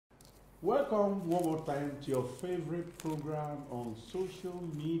Welcome one more time to your favorite program on social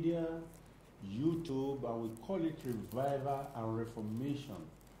media, YouTube, and we call it Revival and Reformation.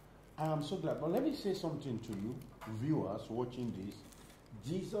 I am so glad. But let me say something to you, viewers watching this.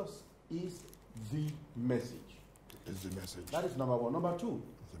 Jesus is the message. It's the message. That is number one. Number two,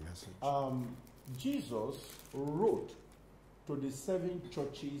 It's the message. Jesus wrote to the 7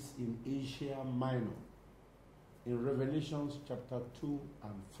 churches in Asia Minor in Revelations chapter 2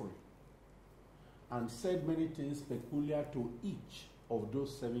 and 3, and said many things peculiar to each of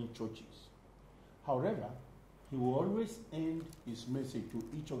those 7 churches. However, he will always end his message to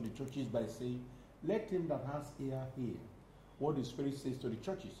each of the churches by saying, let him that has ear hear what the Spirit says to the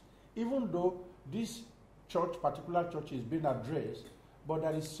churches. Even though this church, particular church, is being addressed, but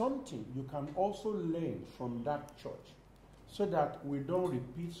there is something you can also learn from that church so that we don't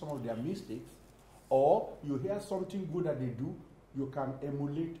repeat some of their mistakes, or you hear something good that they do, you can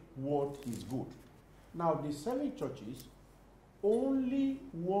emulate what is good. Now, the 7 churches, only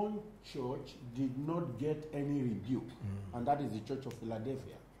one church did not get any rebuke, and that is the Church of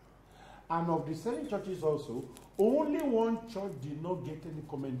Philadelphia. And of the 7 churches also, only one church did not get any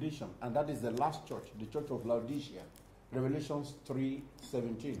commendation, and that is the last church, the Church of Laodicea, Revelations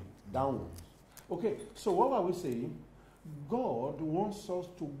 3:17, downwards. Okay, so what are we saying? God wants us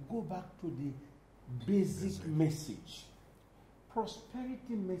to go back to the basic message.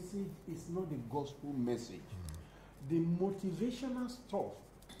 Prosperity message is not the gospel message. The motivational stuff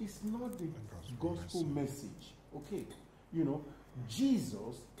is not the gospel message. Okay, you know,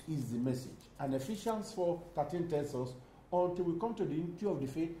 Jesus is the message. And Ephesians 4:13 tells us, until we come to the unity of the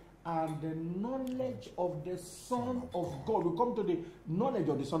faith and the knowledge of the Son of God. We come to the knowledge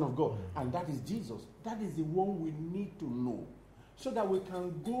of the Son of God, and that is Jesus. That is the one we need to know, so that we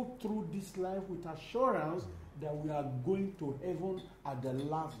can go through this life with assurance that we are going to heaven at the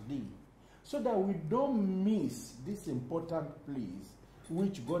last day, so that we don't miss this important place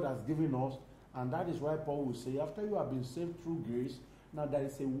which God has given us. And that is why Paul will say, after you have been saved through grace, now there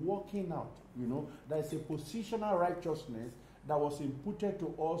is a working out, you know, there is a positional righteousness that was imputed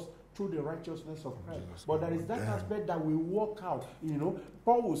to us through the righteousness of Christ. But there is that aspect that we work out, you know.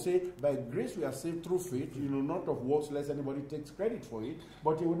 Paul will say, by grace we are saved through faith, you know, not of works, lest anybody takes credit for it.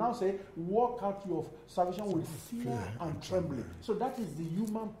 But he will now say, work out your salvation with fear and trembling. So that is the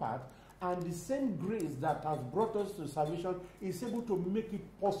human part. And the same grace that has brought us to salvation is able to make it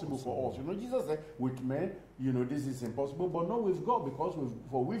possible for us. You know, Jesus said, with men, you know, this is impossible, but not with God, because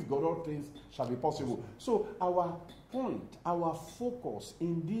with God all things shall be possible. So our point, our focus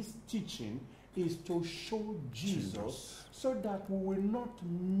in this teaching is to show Jesus, so that we will not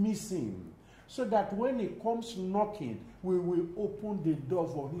miss him. So that when he comes knocking, we will open the door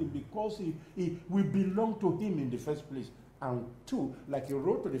for him, because we belong to him in the first place. And 2, like he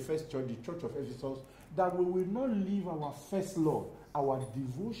wrote to the first church, the Church of Ephesus, that we will not leave our first love, our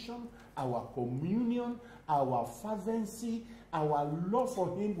devotion, our communion, our fervency, our love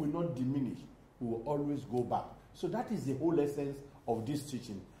for him will not diminish. We will always go back. So that is the whole essence of this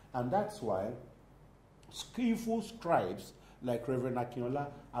teaching. And that's why skillful scribes like Reverend Akinola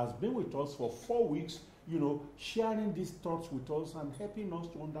has been with us for 4 weeks, you know, sharing these thoughts with us and helping us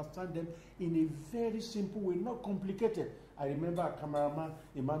to understand them in a very simple way, not complicated. I remember our cameraman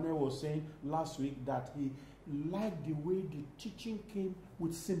Emmanuel was saying last week that he liked the way the teaching came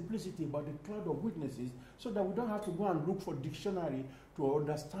with simplicity about the cloud of witnesses, so that we don't have to go and look for dictionary to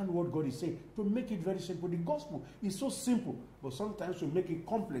understand what God is saying, to make it very simple. The gospel is so simple, but sometimes we make it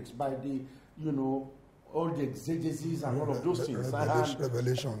complex by the, you know, all the exegesis and all of those things.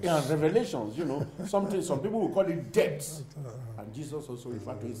 Revelations. Yeah, revelations, you know. Some people will call it depths. And Jesus also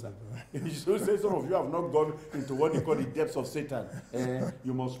referred to it. He should say some of you have not gone into what they call the depths of Satan.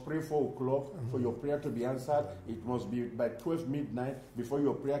 You must pray 4 o'clock for your prayer to be answered. It must be by 12 midnight before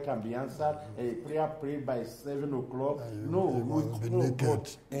your prayer can be answered. A prayer prayed by 7 o'clock. You must be naked,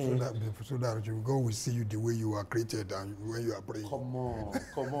 so that God will see you the way you are created and when you are praying. Come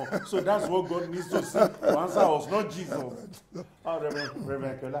on. So that's what God needs to see to answer us, not Jesus.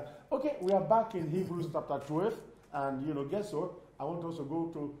 Reverend Akinola. Okay, we are back in Hebrews chapter 12. And, you know, guess what? I want us to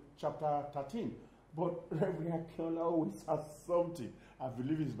go to chapter 13. But Reverend Akinola always has something, I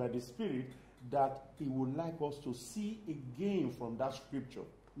believe it's by the Spirit, that he would like us to see again from that scripture.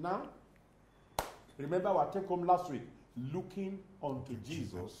 Now, remember our take home last week, looking unto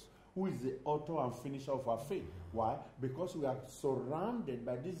Jesus, who is the author and finisher of our faith. Why? Because we are surrounded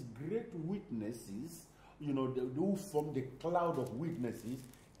by these great witnesses, you know, who form the cloud of witnesses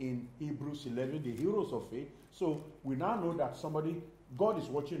in Hebrews 11, the heroes of faith. So we now know that God is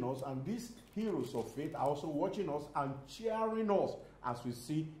watching us, and these heroes of faith are also watching us and cheering us as we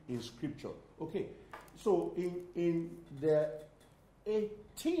see in Scripture. Okay, so in the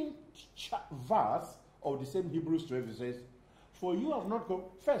 18th verse of the same Hebrews 12, it says, "For you have not come."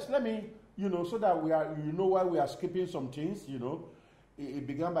 First, let me, so that we are, why we are skipping some things, It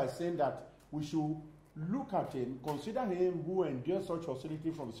began by saying that we should look at him, consider him who endured such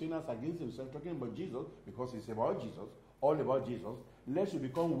hostility from sinners against himself, talking about Jesus, because it's about Jesus, all about Jesus. Lest you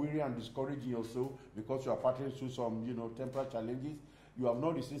become weary and discouraged in your soul because you are passing through some, temporal challenges. You have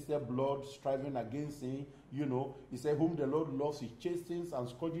not resisted blood, striving against sin. He said, whom the Lord loves, he chastens and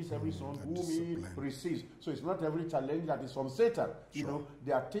scourges every son whom he receives. So it's not every challenge that is from Satan. Sure.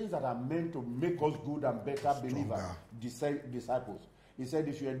 There are things that are meant to make us good and better believers, disciples. He said,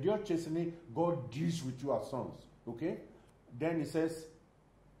 if you endure chastening, God deals with you as sons. Okay? Then he says,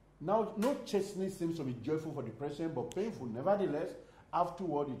 now no chastening seems to be joyful for the present, but painful. Nevertheless,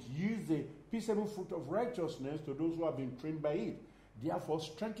 afterward it yields the peaceable fruit of righteousness to those who have been trained by it. Therefore,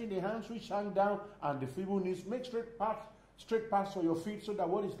 strengthen the hands which hang down and the feeble knees. Make straight paths for your feet, so that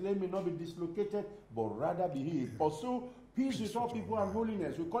what is lame may not be dislocated, but rather be healed. Pursue peace with all people and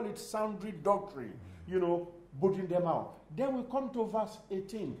holiness. We call it soundry doctrine, booting them out. Then we come to verse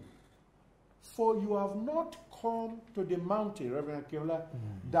 18. For you have not come to the mountain, Reverend Akinola,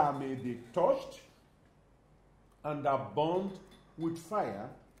 that may be touched and are burned with fire,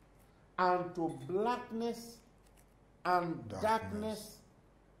 and to blackness and darkness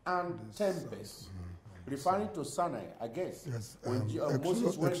and tempest. Referring to Sinai, I guess. Yes. When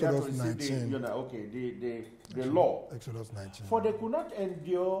Moses went there to receive the law. Exodus 19. For they could not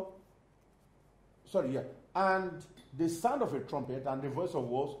endure, and the sound of a trumpet and the voice of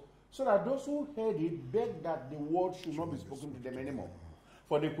wars, so that those who heard it begged that the word should not be spoken to them anymore.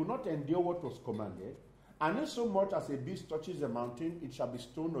 For they could not endure what was commanded. And if so much as a beast touches a mountain, it shall be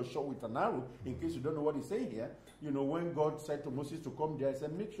stoned or shot with an arrow. In case you don't know what he's saying here, when God said to Moses to come there, he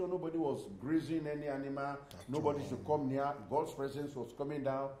said, make sure nobody was grazing any animal, nobody should come near. God's presence was coming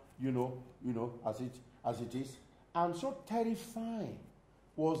down, as it is. And so terrifying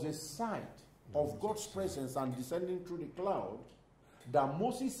was the sight of God's presence and descending through the cloud, that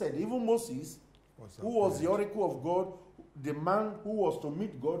Moses said, even Moses, who was the oracle of God, the man who was to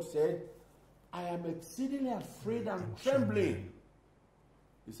meet God, said, I am exceedingly afraid and trembling.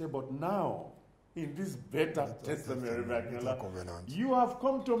 He said, but now, in this better testament, you have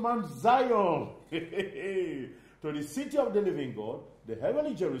come to Mount Zion, to the city of the living God, the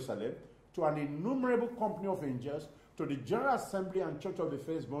heavenly Jerusalem, to an innumerable company of angels, to the general assembly and church of the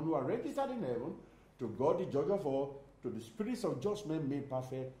firstborn who are registered in heaven, to God the judge of all, to the spirits of just men made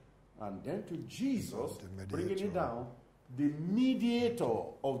perfect, and then to Jesus, bringing it down, the mediator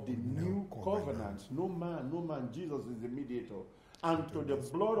of the new covenant. No man, Jesus is the mediator. And to the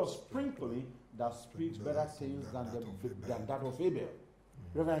blood of sprinkling that speaks better things than that of Abel.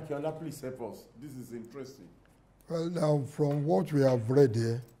 Reverend Akinola, please help us. This is interesting. Well, now, from what we have read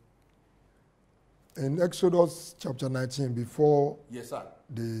here, in Exodus chapter 19, before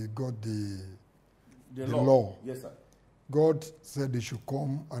they got the law, yes, sir, God said they should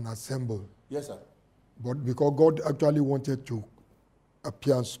come and assemble. Yes, sir. But because God actually wanted to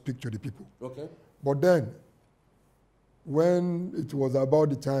appear and speak to the people. Okay. But then, when it was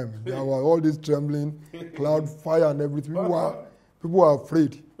about the time, there were all this trembling, cloud, fire, and everything. People were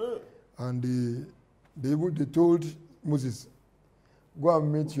afraid. And they told Moses, go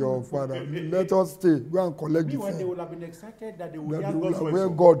and meet your father. Let us stay. Go and collect the thing. They would have been excited that they would hear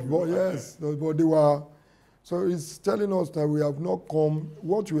God's voice. Yes. But they were. So it's telling us that we have not come.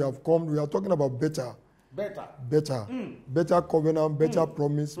 What we have come, we are talking about better. Better covenant, better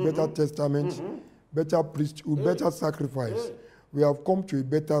promise, better testament, better priesthood, better sacrifice. We have come to a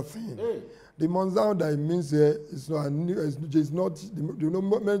better thing. The Mount Zion that it means here is not,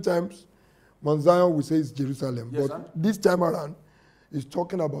 many times Mount Zion we say it's Jerusalem, but this time around it's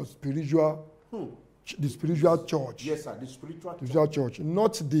talking about spiritual, the spiritual church. Yes, sir, the spiritual church,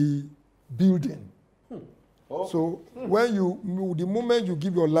 not the building. So when the moment you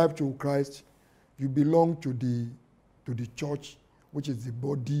give your life to Christ, you belong to the church, which is the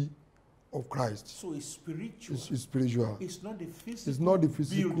body of Christ. So it's spiritual. It's spiritual. It's not the physical. It's not the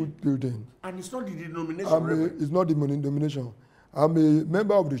physical building. And it's not the denomination. It's not the denomination. I'm a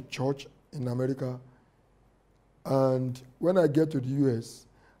member of the church in America, and when I get to the US,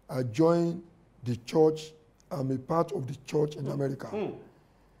 I join the church. I'm a part of the church in America.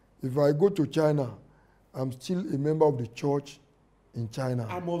 If I go to China, I'm still a member of the church in China.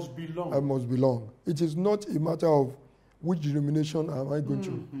 I must belong. It is not a matter of which denomination am I going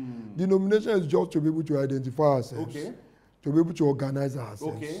to. Denomination is just to be able to identify ourselves, to be able to organize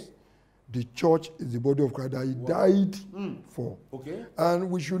ourselves. the church is the body of Christ that he died for. Okay. And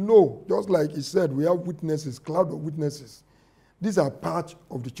we should know, just like he said, we have witnesses, cloud of witnesses. These are part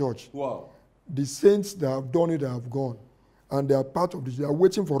of the church. Wow. The saints that have done it have gone. And they are part of the church. They are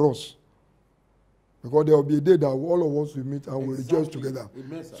waiting for us. Because there will be a day that all of us will meet and will rejoice together.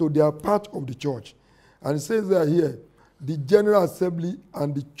 Amen, so they are part of the church. And it says that here, the General Assembly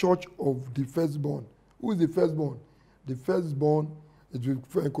and the church of the firstborn. Who is the firstborn? The firstborn is in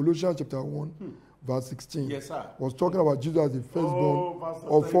Colossians chapter 1, verse 16. Yes, sir. Was talking about Jesus as the firstborn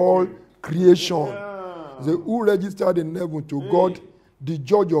of all creation. The who registered in heaven to God, the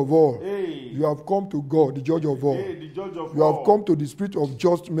judge of all. You have come to God, the judge of all. The judge of you all. have come to the spirit of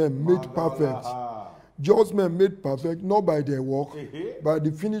just men made perfect. Just men made perfect, not by their work, by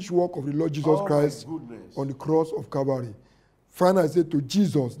the finished work of the Lord Jesus Christ on the cross of Calvary. Finally, I say to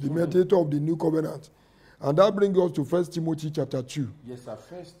Jesus, the mediator of the new covenant. And that brings us to 1 Timothy chapter 2. Yes, sir.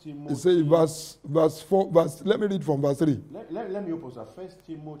 1 Timothy. It says verse 4, let me read from verse 3. Let me open, sir. 1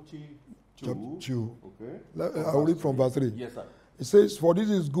 Timothy 2. Chapter 2. Okay. I will read from verse 3. Yes, sir. It says, for this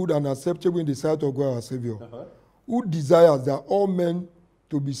is good and acceptable in the sight of God our Savior, who desires that all men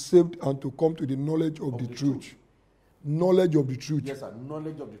to be saved and to come to the knowledge of the truth. Knowledge of the truth. Yes, sir.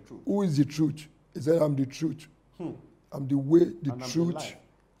 Knowledge of the truth. Who is the truth? He said, I'm the truth. I'm the way, the truth,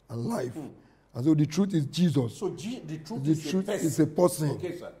 and life. And so the truth is Jesus. So the truth, is a person.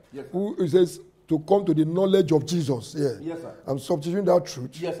 Okay, sir. Yes, sir. Who says to come to the knowledge of Jesus. Yeah. Yes, sir. I'm substituting that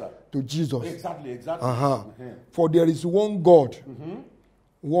truth to Jesus. Exactly. For there is one God,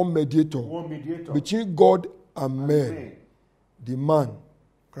 one mediator between God and men, the man,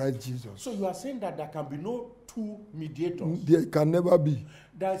 Christ Jesus. So you are saying that there can be no two mediators? There can never be.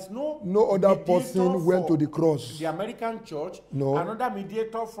 There is no other person went to the cross. The American church, no. Another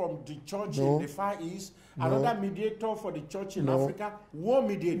mediator from the church in the Far East, another mediator for the church in Africa, one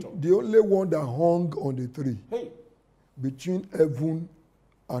mediator. The only one that hung on the tree between heaven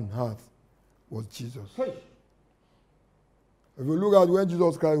and earth was Jesus. If you look at when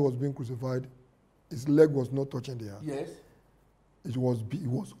Jesus Christ was being crucified, his leg was not touching the earth. Yes. It was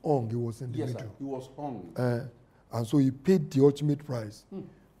hung. It was in the middle. Sir. He was hung. And so he paid the ultimate price,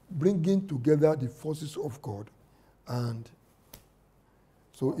 bringing together the forces of God. And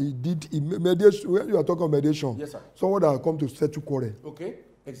so he mediation. When you are talking about mediation, yes, sir. Someone that will come to settle quarrel. Okay,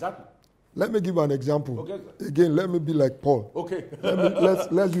 exactly. Let me give an example. Okay, sir. Again, let me be like Paul. Okay.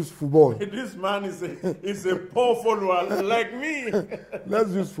 Let's use football. This man is a Paul follower like me. Let's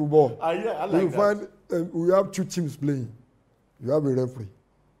use football. I like that. Find we have two teams playing. You have a referee.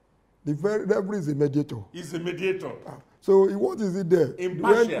 The referee is a mediator. He's a mediator. So what is it there?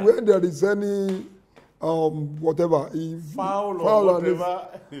 Impartial. When there is any whatever, foul or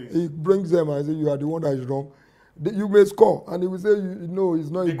whatever, he brings them and says, you are the one that is wrong. You may score, and he will say, no,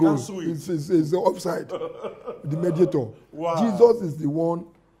 it's not a goal. It's offside. The mediator. Wow. Jesus is the one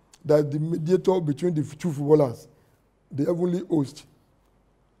that the mediator between the two footballers, the heavenly host,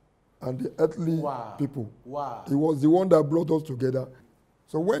 and the earthly people. Wow. He was the one that brought us together.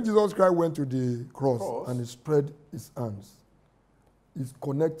 So when Jesus Christ went to the cross and he spread his hands, he's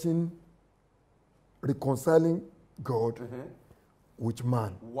connecting, reconciling God with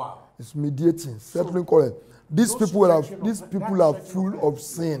man. Wow. It's mediating, settling quarrel. These people are full of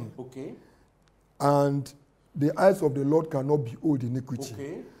sin. Okay. And the eyes of the Lord cannot behold iniquity.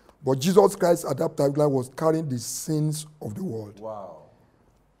 Okay. But Jesus Christ at that time was carrying the sins of the world. Wow.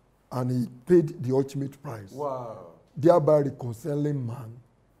 And he paid the ultimate price. Wow. Thereby reconciling man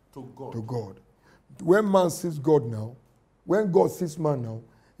to God. When man sees God now, when God sees man now,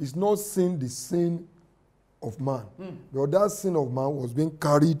 he's not seeing the sin of man. But that sin of man was being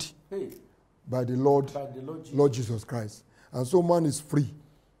carried by the Lord Jesus Christ. And so man is free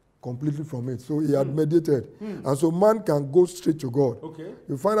completely from it. So he had mediated. And so man can go straight to God. Okay.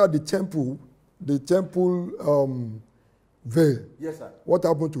 You find out the temple veil. Yes, sir. What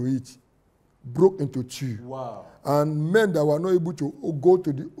happened to it? Broke into two. Wow. And men that were not able to go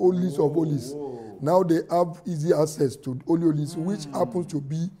to the holies of holies, now they have easy access to holy holies, which happens to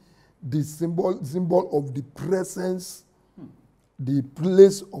be the symbol of the presence, the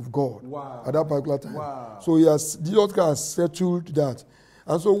place of God at that particular time. Wow. So Jesus Christ has settled that.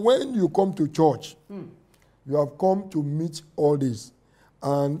 And so when you come to church, you have come to meet all this.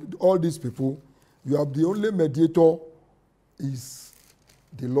 And all these people, you have the only mediator is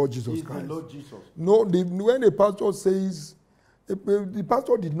the Lord Jesus Christ. The Lord Jesus. No, when the pastor says, the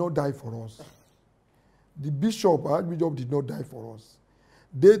pastor did not die for us. The bishop, archbishop did not die for us.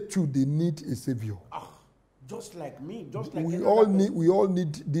 They too, they need a savior. just like me, just like we all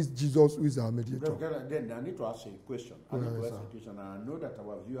need this Jesus who is our mediator. Then I need to ask you a question. And I know that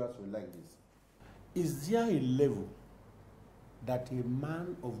our viewers will like this. Is there a level that a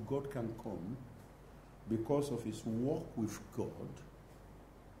man of God can come because of his walk with God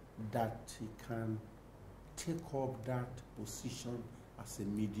that he can take up that position as a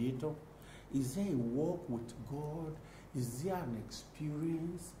mediator? Is there a walk with God? Is there an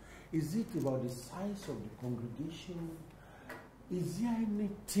experience? Is it about the size of the congregation? Is there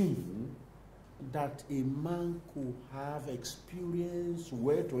anything that a man could have experience,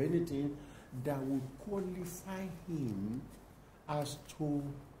 word or anything that would qualify him as to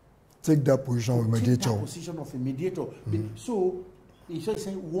take that position of mediator? Take that position of a mediator. So he says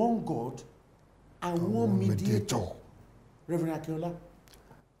one God and one mediator. Reverend Akinola?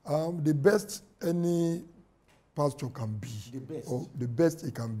 The best any pastor can be, or the best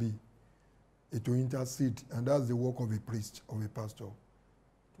it can be, is to intercede, and that's the work of a priest, of a pastor.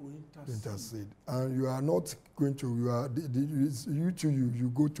 To intercede. And you are not going to,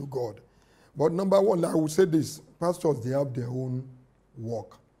 you go to God. But number one, I will say this, pastors, they have their own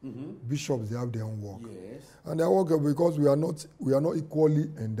work. Bishops, they have their own work. Yes. And their work, because we are not equally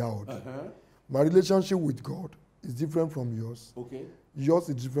endowed. My relationship with God is different from yours. Okay. Yours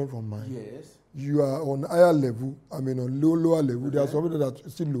is different from mine. Yes. You are on higher level, on lower level. There are some people that are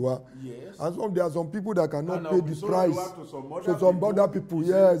still lower. Yes. And there are some people that cannot pay the price. To some other people,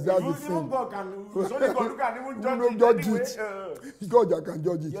 yes, that's the thing. God can, only God can even judge it. God that can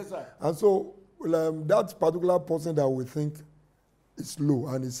judge it. Yes, sir. And so that particular person that we think is low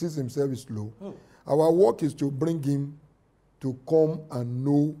and he sees himself is low, our work is to bring him to come and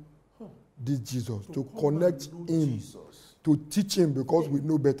know this Jesus, to connect him, to teach him, because we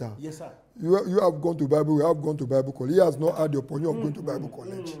know better. Yes, sir. You have gone to Bible, we have gone to Bible college. He has not had the opportunity of going to Bible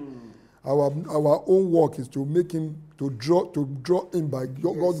college. Our own work is to make him, to draw him by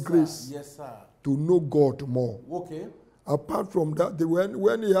God's grace. Yes, sir. To know God more. Okay. Apart from that,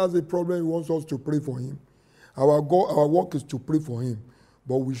 when he has a problem, he wants us to pray for him. Our work is to pray for him,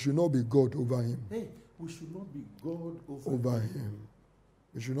 but we should not be God over him. Hey, we should not be God over him.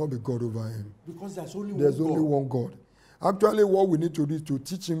 We should not be God over him. Because there's only one God. Actually, what we need to do is to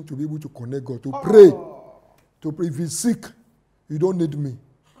teach him to be able to connect God, to pray. To pray. If he's sick, you don't need me.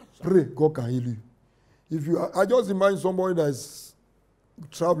 Pray, God can heal you. I just imagine somebody that is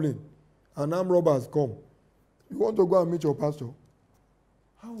traveling, and armed robbers come. You want to go and meet your pastor?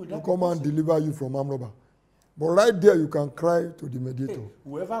 How would that to come and deliver you from armed robber. But right there, you can cry to the mediator. Hey,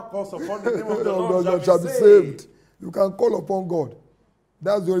 whoever calls upon the name of the Lord shall be saved. You can call upon God.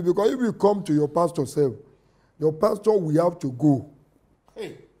 That's the only, because if you come to your pastor self, your pastor will have to go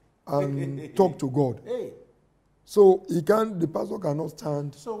and talk to God. So the pastor cannot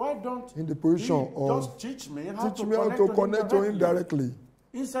stand. So why don't in the position of just teach me how to connect to him directly.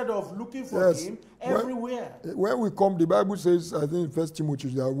 Instead of looking for him everywhere. When we come, the Bible says, I think in 1 Timothy,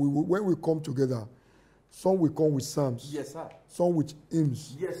 that when we come together, some will come with psalms. Yes, sir. Some with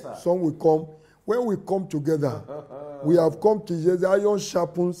hymns. Yes, sir. Some will come. When we come together, we have come to Jesus. Iron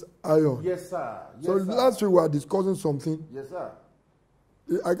sharpens iron. Yes, sir. Yes, so last week we were discussing something. Yes, sir.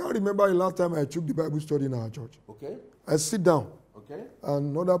 I can't remember the last time I took the Bible study in our church. Okay. I sit down. Okay.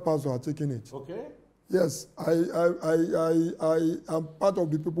 And another pastor are taking it. Okay. Yes, I am part of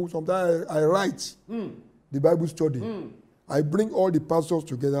the people. Sometimes I write the Bible study. I bring all the pastors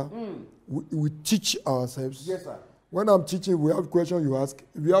together. We teach ourselves. Yes, sir. When I'm teaching, we have questions you ask.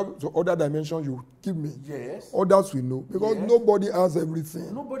 If you have other dimensions, you give me. Yes. Others we know. Because nobody has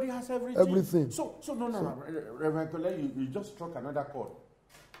everything. Nobody has everything. Everything. So Reverend Kole, you just struck another chord.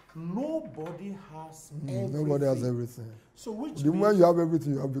 Nobody has everything. Nobody has everything. So which the moment you have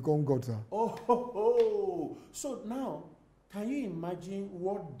everything, you have become God, sir. So now, can you imagine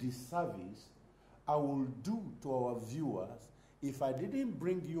what disservice I will do to our viewers if I didn't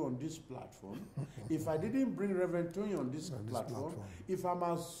bring you on this platform, if I didn't bring Reverend Tony on this platform, if I'm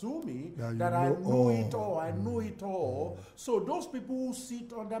assuming that I know it all, I know it all, so those people who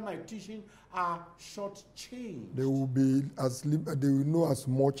sit under my teaching are shortchanged. They will know as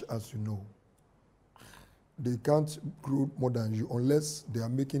much as you know. They can't grow more than you unless they are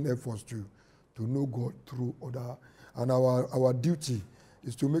making efforts to know God through other. And our duty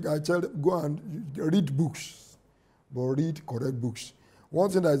is to make, I tell them, go and read books. But read correct books. One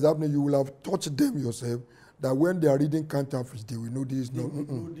thing that is happening, you will have taught them yourself that when they are reading counterfeits, they will know this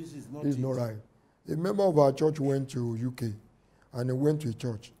is not right. A member of our church went to UK and he went to a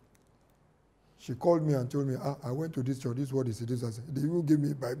church. She called me and told me, I went to this church, this is what they said, this I said. They even gave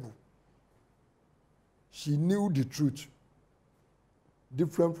me a Bible. She knew the truth.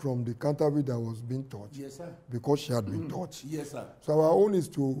 different from the counterfeit that was being taught. Yes, sir. Because she had been taught. Yes, sir. So our own is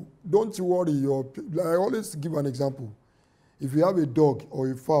to, don't worry, I always give an example. If you have a dog or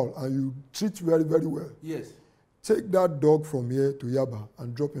a fowl and you treat very, very well, yes, take that dog from here to Yaba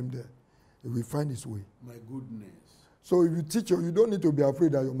and drop him there. He will find his way. My goodness. So if you teach, you don't need to be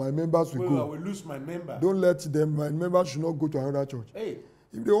afraid that my members will go. I will lose my member. Don't let them, my members should not go to another church. Hey.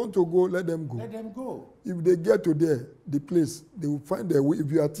 If they want to go, let them go. Let them go. If they get to the place, they will find their way. If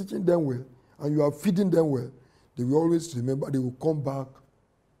you are teaching them well and you are feeding them well, they will always remember, they will come back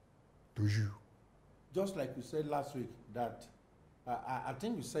to you. Just like you said last week, that I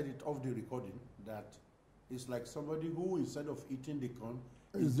think you said it off the recording, that it's like somebody who, instead of eating the corn,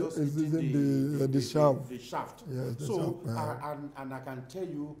 is just eating the shaft. The shaft. Yes, the so, shaft. And I can tell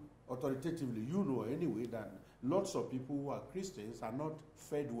you authoritatively, you know anyway, that lots of people who are Christians are not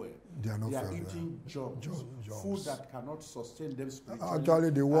fed well. They are not they are fed eating jobs, food that cannot sustain them spiritually.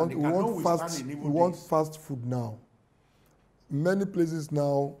 Actually, we want fast food now. Many places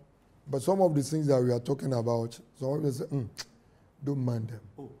now, but some of the things that we are talking about, some of them say, don't mind them.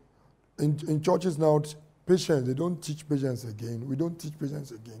 Oh. In churches now, patience, they don't teach patience again. We don't teach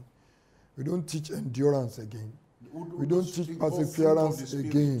patience again. We don't teach endurance again. We don't teach perseverance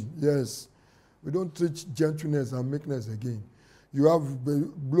again. Yes. We don't teach gentleness and meekness again. You have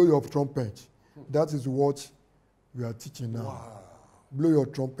blow your trumpet. That is what we are teaching now. Wow. Blow your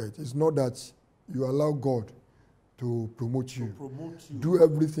trumpet. It's not that you allow God to promote you. Do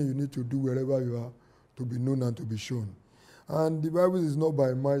everything you need to do wherever you are to be known and to be shown. And the Bible is not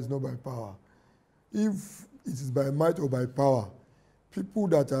by might, it's not by power. If it is by might or by power, people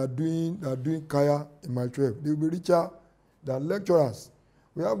that are doing kaya in my tribe, they will be richer than lecturers.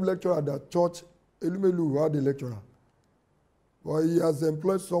 We have lecturers that taught Elumelu, who had a lecturer. But he has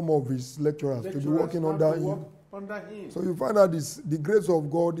employed some of his lecturers to be working under him. So you find that the grace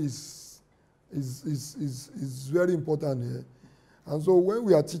of God is very important here. And so when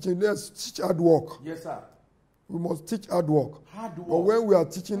we are teaching, let's teach hard work. Yes, sir. We must teach hard work. Hard work. But when we are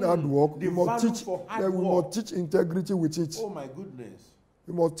teaching hard work, we must teach integrity with it. Oh my goodness.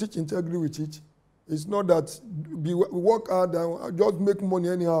 We must teach integrity with it. It's not that we work hard and just make money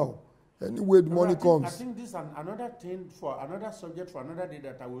anyhow. Anyway, the money comes. I think this is another thing for another subject for another day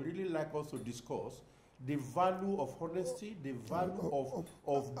that I would really like us to discuss. The value of honesty, the value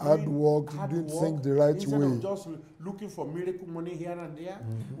of hard work, doing things the right instead way. Of just looking for miracle money here and there,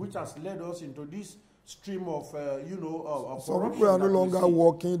 which has led us into this stream of, some people are no longer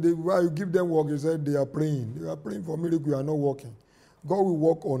working. While you give them work, you said they are praying. They are praying for miracle, you are not working. God will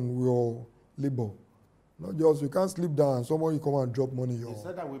work on your labor. Not just, you can't sleep down and someone will come and drop money. He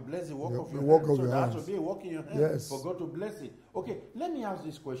said that we bless the work of your work hands. Of so your there hands. has to be a work in your hand yes. for God to bless it. Okay, let me ask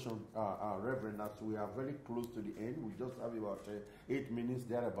this question, Reverend, as we are very close to the end. We just have about 8 minutes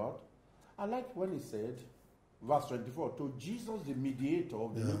thereabout. I like when he said, verse 24, to Jesus, the mediator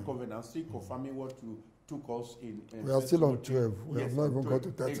of the new covenant, still confirming what you took us in. We are still on 12. We have not even got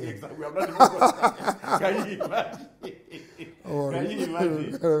to 13. Exactly. We have not even got to 13. Can you imagine? Can you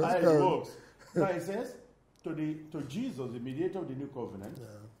imagine how it works? Now it says, to Jesus, the mediator of the new covenant,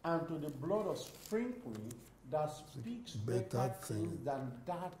 and to the blood of sprinkling that speaks better things than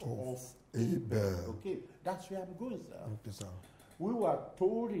that of Abel. Okay, that's where I'm going, sir. Okay, sir. We were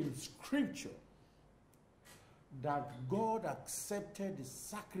told in Scripture that God accepted the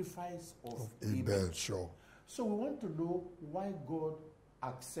sacrifice of Abel. Sure. So we want to know why God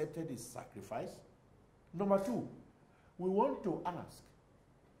accepted his sacrifice. Number 2, we want to ask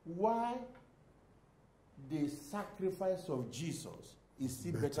why the sacrifice of Jesus is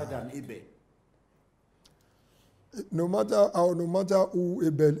still better than Abel. No matter who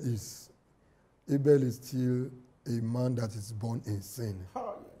Abel is still a man that is born in sin.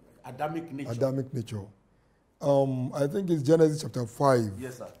 Adamic nature. Adamic nature. I think it's Genesis chapter 5.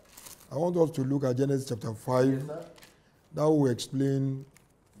 Yes, sir. I want us to look at Genesis chapter 5. Yes, sir. That will explain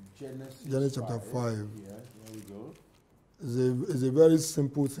Genesis chapter 5. Yeah, here we go. It's a very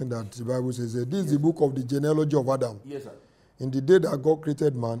simple thing that the Bible says. This is the book of the genealogy of Adam. Yes, sir. In the day that God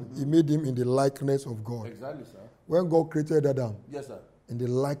created man, he made him in the likeness of God. Exactly, sir. When God created Adam, yes, sir, in the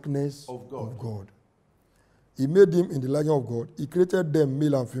likeness of God. He made him in the likeness of God. He created them,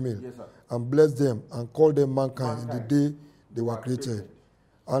 male and female, yes, sir, and blessed them and called them mankind in the day they were created.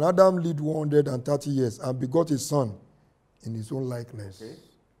 And Adam lived 130 years and begot a son in his own likeness. Okay.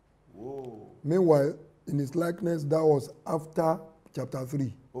 Whoa. Meanwhile, in his likeness, that was after chapter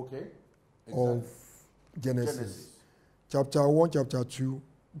 3 okay. Exactly. of Genesis. Chapter 1, chapter 2,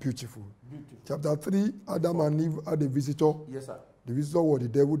 beautiful. Chapter 3, Adam and Eve had a visitor. Yes, sir. The visitor was the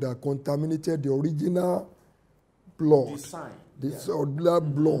devil that contaminated the original blood, sign, this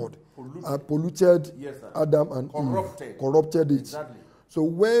blood, polluted Adam and Eve, corrupted it. Exactly. So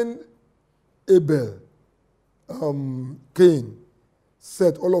when Abel, Cain,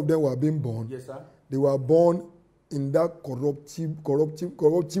 Seth, all of them were being born, Yes, sir. they were born in that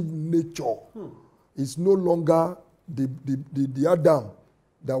corruptive nature. It's no longer the Adam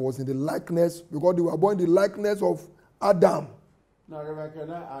that was in the likeness, because they were born in the likeness of Adam. Now,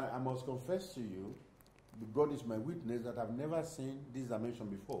 Reverend, I must confess to you, God is my witness, that I've never seen this dimension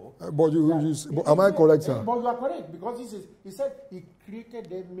before. But am I correct, sir? But you are correct, because he said he created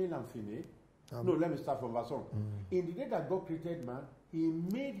them male and female. No, let me start from verse 1. In the day that God created man, he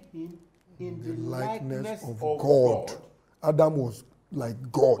made him in the likeness of God. Adam was like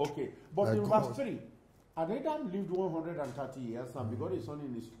God. Okay, but like in God. verse 3, and Adam lived 130 years and begot his son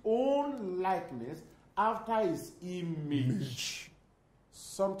in his own likeness, after his image.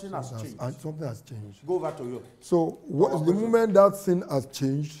 Something has changed. And something has changed. Go over to you. So the moment that sin has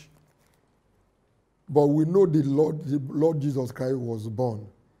changed, but we know the Lord Jesus Christ was born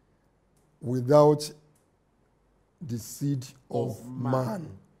without the seed of man.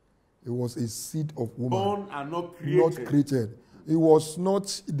 It was a seed of woman. Born and not created. Not created. It was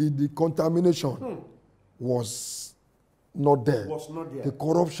not the contamination was not there. Was not there. The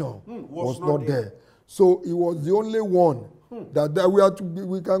corruption was not there. So he was the only one that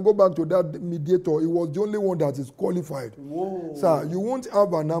we can go back to that mediator. He was the only one that is qualified. Whoa. Sir, you won't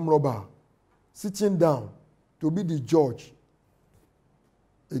have an armed robber sitting down to be the judge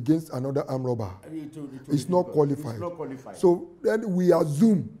against another armed robber. It's not qualified. It's not qualified. So then we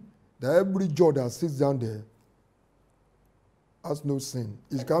assume that every judge that sits down there has no sin.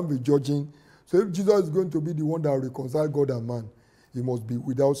 He can't be judging. So if Jesus is going to be the one that reconciles God and man, he must be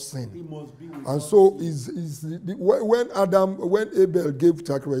without sin. He must be without and so sin. when Abel gave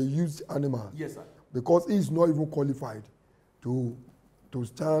sacrifice, he used animal. Yes, sir. Because he is not even qualified to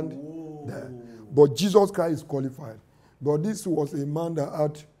stand there. But Jesus Christ is qualified. But this was a man that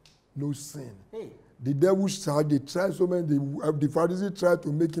had no sin. Hey. The devil tried, they tried so many, the Pharisees tried to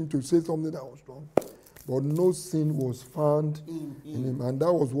make him to say something that was wrong. But no sin was found in him. And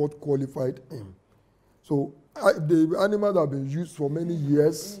that was what qualified him. So the animals have been used for many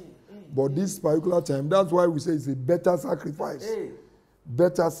years. But this particular time, that's why we say it's a better sacrifice.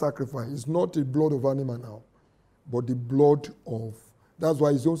 Better sacrifice. It's not the blood of animal now, but the blood of, that's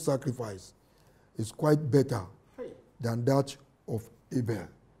why his own sacrifice is quite better than that of Abel.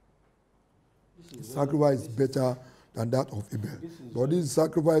 The sacrifice is better than that of Abel. But this is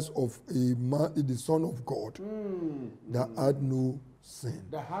sacrifice of a man, the Son of God, that had no sin.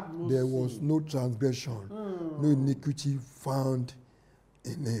 There was no transgression, no iniquity found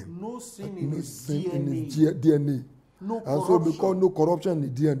in him. No sin in his DNA. No and corruption. so because no corruption in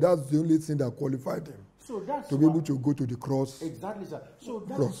the DNA, that's the only thing that qualified him to be able to go to the cross. Exactly, sir. So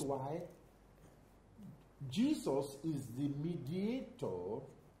that's why Jesus is the mediator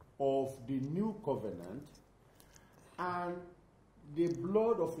of the new covenant, and the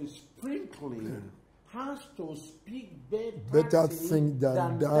blood of his sprinkling has to speak better thing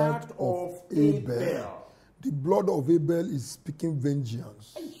than that of Abel. The blood of Abel is speaking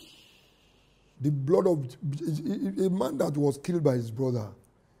vengeance. The blood of a man that was killed by his brother,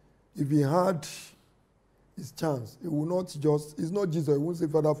 if he had his chance, he will not just, it's not Jesus, he won't say,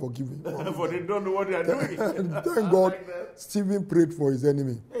 Father, forgive him. For they don't know what they are doing. Thank God, Stephen prayed for his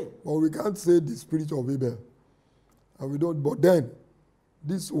enemy. But we can't say the spirit of Abel. And we don't, but then,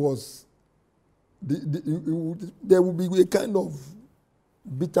 this was, there will be a kind of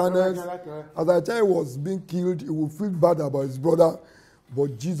bitterness. As the child was being killed, he would feel bad about his brother.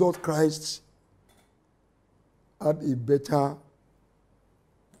 But Jesus Christ had a better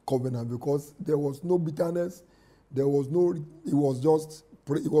covenant because there was no bitterness. There was no. He was just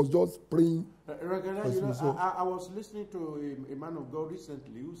praying. I was listening to a man of God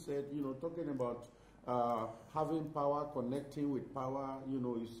recently who said, talking about having power, connecting with power. He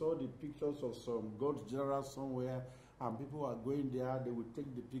saw the pictures of some God's general somewhere, and people are going there. They would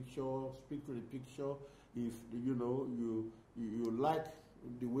take the picture, speak to the picture. If you like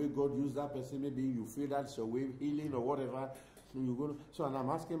the way God used that person, maybe you feel that's your way, healing or whatever. So you go. So and I'm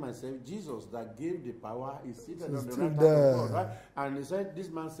asking myself, Jesus that gave the power is seated on the right hand of God, right? And he said, this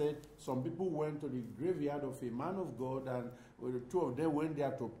man said, some people went to the graveyard of a man of God, and the two of them went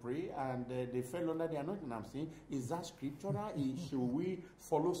there to pray, and they fell under the anointing. I'm saying, is that scriptural? Should we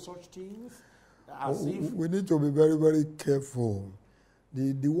follow such things? We need to be very, very careful.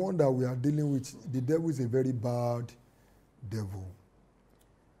 The one that we are dealing with, the devil is a very bad devil.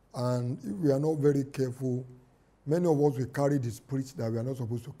 And if we are not very careful, many of us will carry the spirit that we are not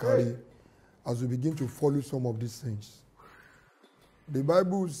supposed to carry. as we begin to follow some of these things. The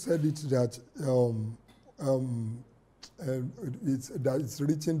Bible said it that it's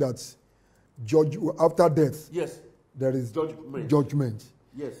written that after death, yes, there is judgment.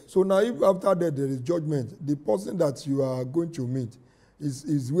 Yes. So now, if after death there is judgment, the person that you are going to meet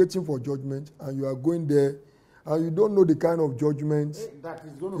is waiting for judgment, and you are going there, and you don't know the kind of judgment that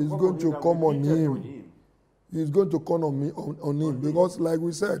is going to come on him. He's going to come on him because, like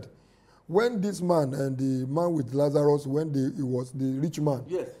we said, when this man and the man with Lazarus, when he was the rich man,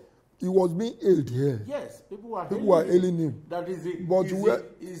 yes, he was being hailed here. Yes, people were hailing him. That is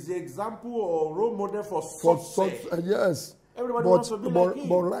the example or role model for success. Yes. Everybody wants to be like him.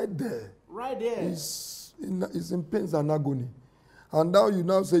 But right there, he's in pains and agony. And now you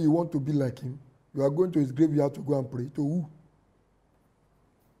now say you want to be like him. You are going to his graveyard to go and pray. To who?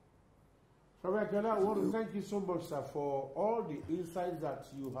 Rabbi Akinola, I want to thank you so much, sir, for all the insights that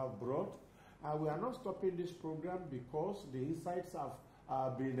you have brought. We are not stopping this program because the insights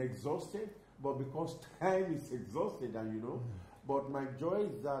have been exhausted, but because time is exhausted, and you know. But my joy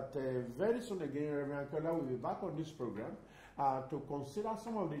is that very soon again, Reverend Akinola will be back on this program to consider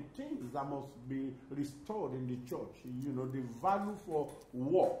some of the things that must be restored in the church. You know, the value for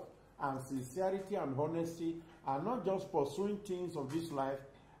work and sincerity and honesty, and not just pursuing things of this life.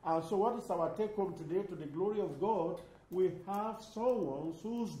 And so what is our take home today? To the glory of God, we have someone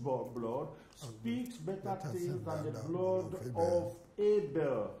whose blood speaks better things than the blood of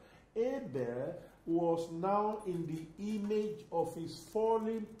Abel. Abel was now in the image of his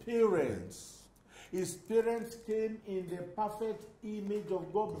fallen parents. His parents came in the perfect image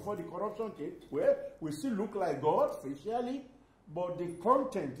of God before the corruption came. Well, we still look like God facially, but the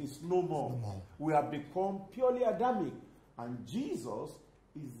content is no more. We have become purely Adamic. And Jesus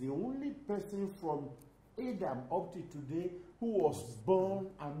is the only person from Adam up to today who was born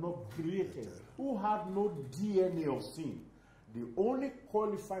and not created, who had no DNA of sin. The only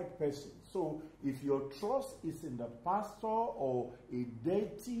qualified person. So if your trust is in the pastor or a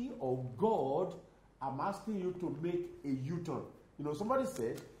deity or God, I'm asking you to make a U-turn. You know, somebody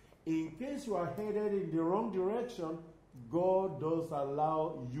said, in case you are headed in the wrong direction, God does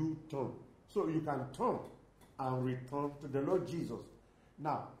allow U-turn. So you can turn and return to the Lord Jesus.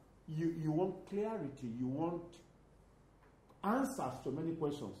 Now, you want clarity, you want answers to many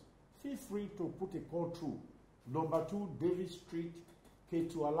questions. Feel free to put a call through. Number 2, David Street,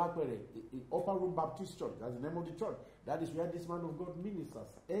 K2 Alapere, Upper Room Baptist Church. That's the name of the church. That is where this man of God ministers.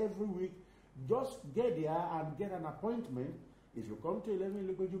 Every week, just get there and get an appointment. If you come to 11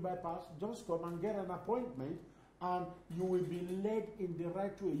 Ilokoju Bypass, just come and get an appointment, and you will be led in the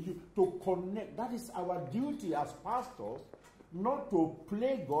right way. To connect. That is our duty as pastors, not to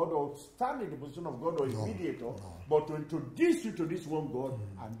play God or stand in the position of God or a mediator, but to introduce you to this one God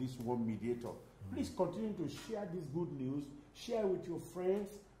and this one mediator. Please continue to share this good news. Share with your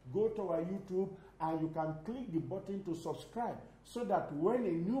friends. Go to our YouTube, and you can click the button to subscribe, so that when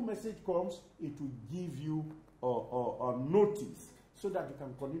a new message comes, it will give you a notice, so that you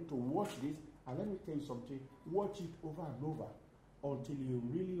can continue to watch this. And let me tell you something, watch it over and over until it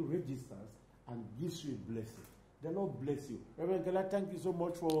really registers and gives you a blessing. The Lord bless you. Reverend Akinola, thank you so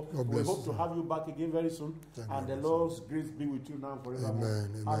much for. We hope to have you back again very soon. And the Lord's grace be with you now forever.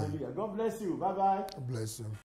 Amen. Hallelujah. God bless you. Bye-bye. Bless you.